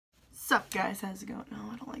Sup guys, how's it going? No,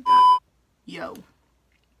 I don't like that. Yo,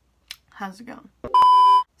 how's it going?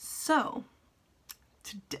 So,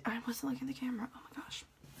 today, I wasn't looking at the camera, oh my gosh.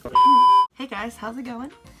 Hey guys, how's it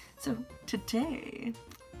going? So, today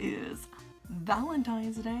is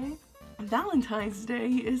Valentine's Day. Valentine's Day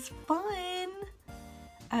is fun!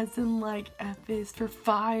 As in like F is for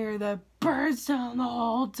fire that burns down the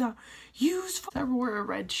whole town. Use fire. I wore a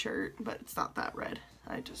red shirt, but it's not that red.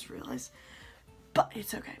 I just realized. But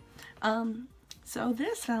it's okay. So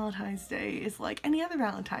this Valentine's Day is like any other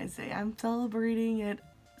Valentine's Day. I'm celebrating it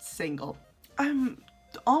single. I'm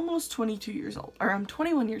almost 22 years old, or I'm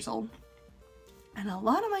 21 years old. And a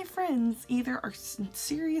lot of my friends either are in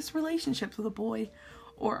serious relationships with a boy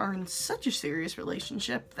or are in such a serious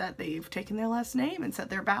relationship that they've taken their last name and said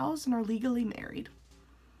their vows and are legally married.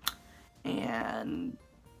 And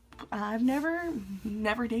I've never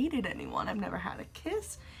dated anyone. I've never had a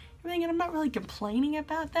kiss, everything, and I'm not really complaining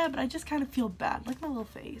about that, but I just kind of feel bad, like my little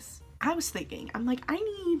face. I was thinking, I'm like, I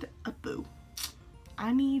need a boo.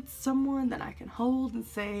 I need someone that I can hold and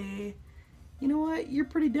say, you know what, you're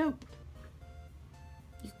pretty dope.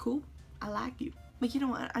 You're cool. I like you. But you know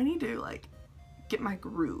what, I need to like get my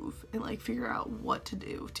groove and like figure out what to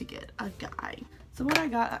do to get a guy. So what I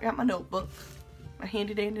got my notebook, my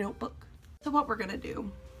handy dandy notebook. So what we're gonna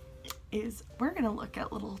do is we're gonna look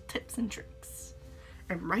at little tips and tricks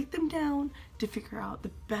and write them down to figure out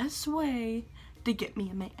the best way to get me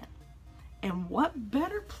a man. And what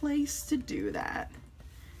better place to do that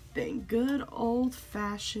than good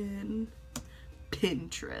old-fashioned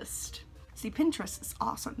Pinterest. See, Pinterest is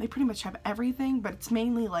awesome. They pretty much have everything, but it's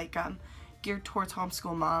mainly like geared towards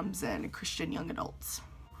homeschool moms and Christian young adults.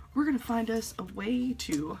 We're gonna find us a way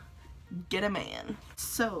to get a man.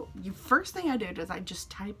 So, the first thing I did is I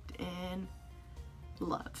just typed in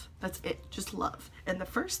love. That's it, just love. And the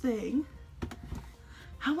first thing,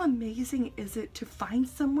 how amazing is it to find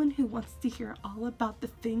someone who wants to hear all about the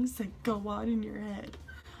things that go on in your head?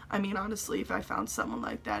 I mean, honestly, if I found someone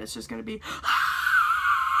like that, it's just gonna be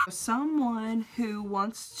someone who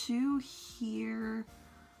wants to hear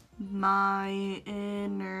my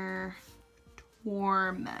inner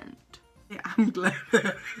torment. Yeah, I'm glad.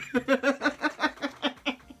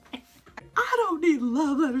 I don't need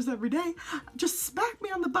love letters every day. Just smack me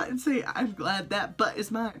on the butt and say, I'm glad that butt is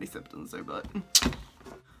mine. Except on the butt.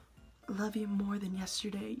 I love you more than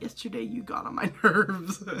yesterday. Yesterday you got on my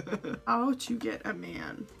nerves. How to get a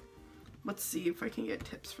man. Let's see if I can get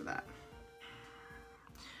tips for that.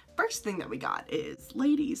 First thing that we got is,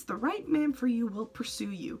 ladies, the right man for you will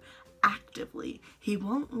pursue you actively. He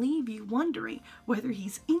won't leave you wondering whether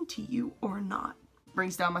he's into you or not.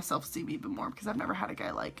 Brings down my self-esteem even more because I've never had a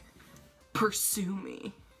guy like pursue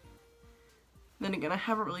me. Then again, I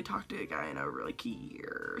haven't really talked to a guy in over like a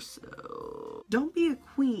year, so. Don't be a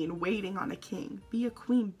queen waiting on a king. Be a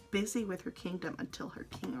queen busy with her kingdom until her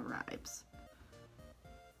king arrives.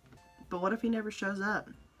 But what if he never shows up?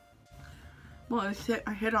 Well,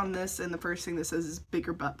 I hit on this, and the first thing that says is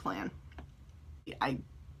bigger butt plan. I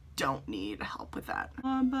don't need help with that.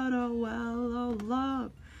 But oh well, oh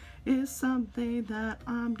love is something that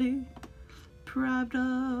I'm deprived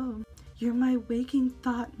of. You're my waking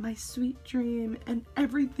thought, my sweet dream, and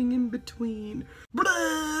everything in between.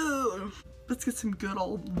 Blah! Let's get some good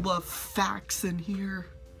old love facts in here.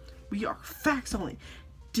 We are facts only.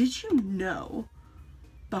 Did you know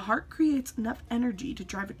the heart creates enough energy to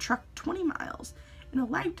drive a truck 20 miles? In a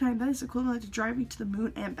lifetime, that is equivalent to driving to the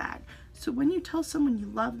moon and back. So when you tell someone you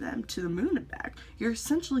love them to the moon and back, you're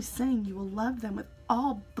essentially saying you will love them with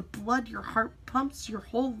all the blood your heart pumps your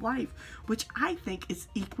whole life, which I think is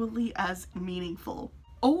equally as meaningful.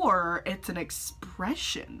 Or it's an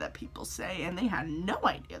expression that people say and they had no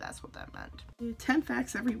idea that's what that meant. 10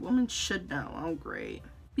 facts every woman should know. Oh, great.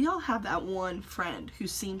 We all have that one friend who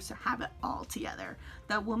seems to have it all together.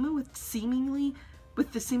 That woman with the seemingly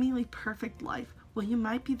perfect life. Well, you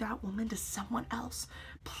might be that woman to someone else.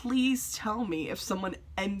 Please tell me if someone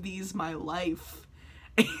envies my life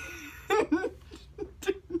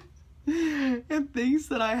and thinks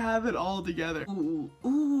that I have it all together. Ooh,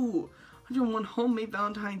 101 homemade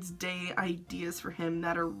Valentine's Day ideas for him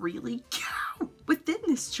that are really cute. Within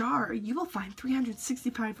this jar, you will find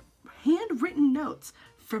 365 handwritten notes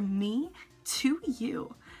from me to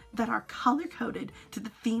you that are color-coded to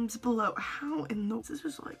the themes below. How in the...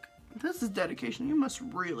 This is dedication. You must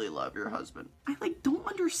really love your husband. I like don't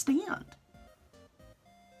understand.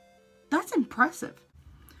 That's impressive.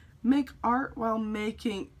 Make art while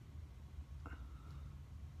making...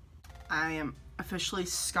 I am officially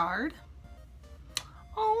scarred.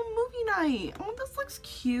 Oh, movie night. Oh, this looks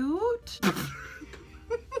cute.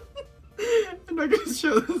 I'm not gonna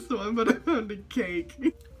show this one, but I found a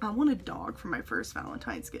cake. I want a dog for my first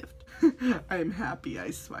Valentine's gift. I'm happy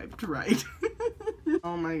I swiped right.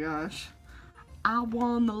 Oh my gosh. I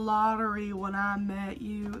won the lottery when I met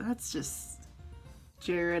you. That's just...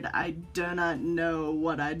 Jared, I do not know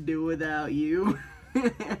what I'd do without you.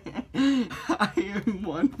 I am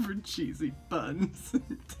one for cheesy buns.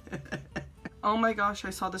 Oh my gosh,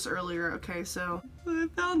 I saw this earlier. Okay, so I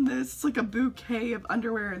found this. It's like a bouquet of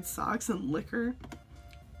underwear and socks and liquor.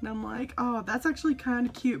 And I'm like, oh, that's actually kind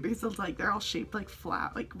of cute because it's like they're all shaped like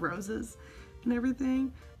flat, like roses and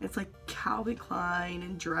everything. And it's like Calvin Klein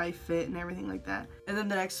and Dry Fit and everything like that. And then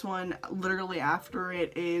the next one, literally after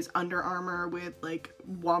it, is Under Armour with like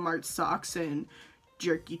Walmart socks and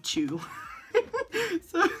Jerky Chew.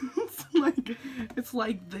 So it's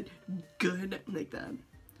like the good, like the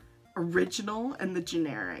original and the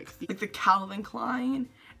generic, like the Calvin Klein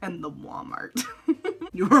and the Walmart.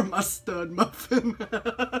 You're my stud muffin.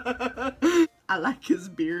 I like his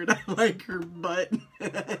beard. I like her butt.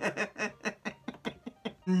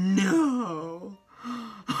 No.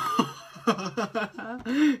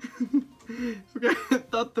 Okay, I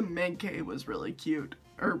thought the man-cave was really cute.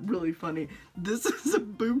 Or really funny. This is a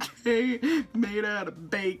bouquet made out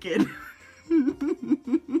of bacon.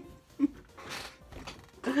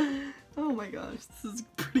 Oh my gosh, this is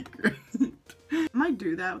pretty great. I might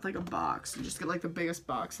do that with like a box and just get like the biggest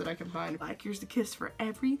box that I can find. Like, here's the kiss for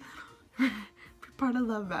every part I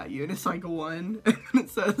love about you. And it's like one, and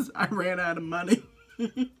it says, I ran out of money.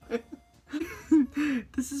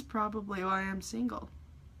 This is probably why I'm single.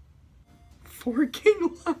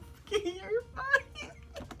 Forking Lucky, you're fine.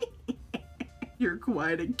 You're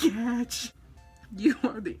quite a catch. You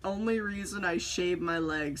are the only reason I shave my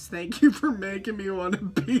legs. Thank you for making me want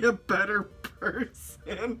to be a better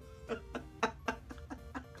person.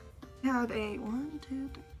 Have a 1, 2,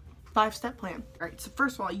 3, 5-step plan. All right, so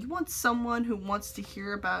first of all, you want someone who wants to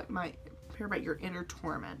hear about your inner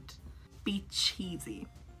torment. Be cheesy.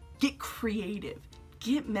 Get creative.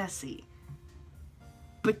 Get messy.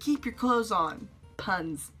 But keep your clothes on.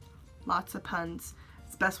 Puns. Lots of puns.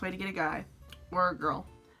 It's the best way to get a guy or a girl.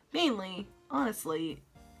 Mainly, honestly,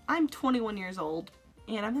 I'm 21 years old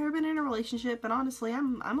and I've never been in a relationship, and honestly,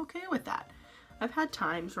 I'm okay with that. I've had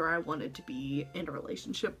times where I wanted to be in a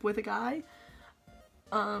relationship with a guy,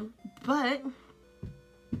 but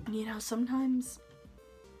you know, sometimes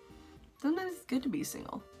it's good to be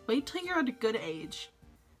single. Wait till you're at a good age.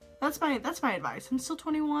 That's my advice. I'm still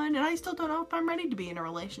 21 and I still don't know if I'm ready to be in a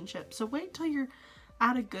relationship. So wait till you're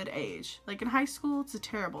at a good age. Like in high school, it's a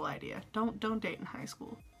terrible idea. Don't date in high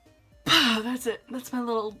school. That's it. That's my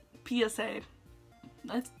little PSA.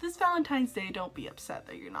 This Valentine's Day, don't be upset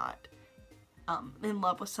that you're not in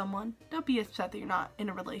love with someone. Don't be upset that you're not in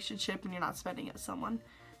a relationship and you're not spending it with someone.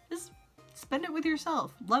 Just spend it with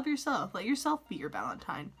yourself. Love yourself. Let yourself be your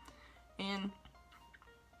Valentine. And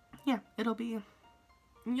yeah,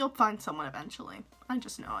 you'll find someone eventually. I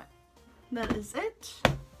just know it. That is it.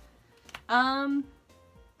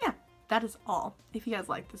 Yeah, that is all. If you guys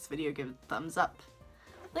like this video, give it a thumbs up.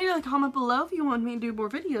 Leave a comment below if you want me to do more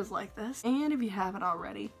videos like this. And if you haven't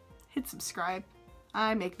already, hit subscribe.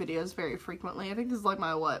 I make videos very frequently. I think this is like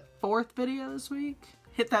my, 4th video this week?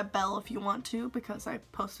 Hit that bell if you want to, because I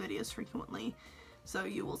post videos frequently, so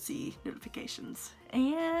you will see notifications.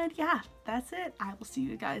 And yeah, that's it. I will see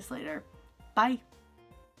you guys later. Bye.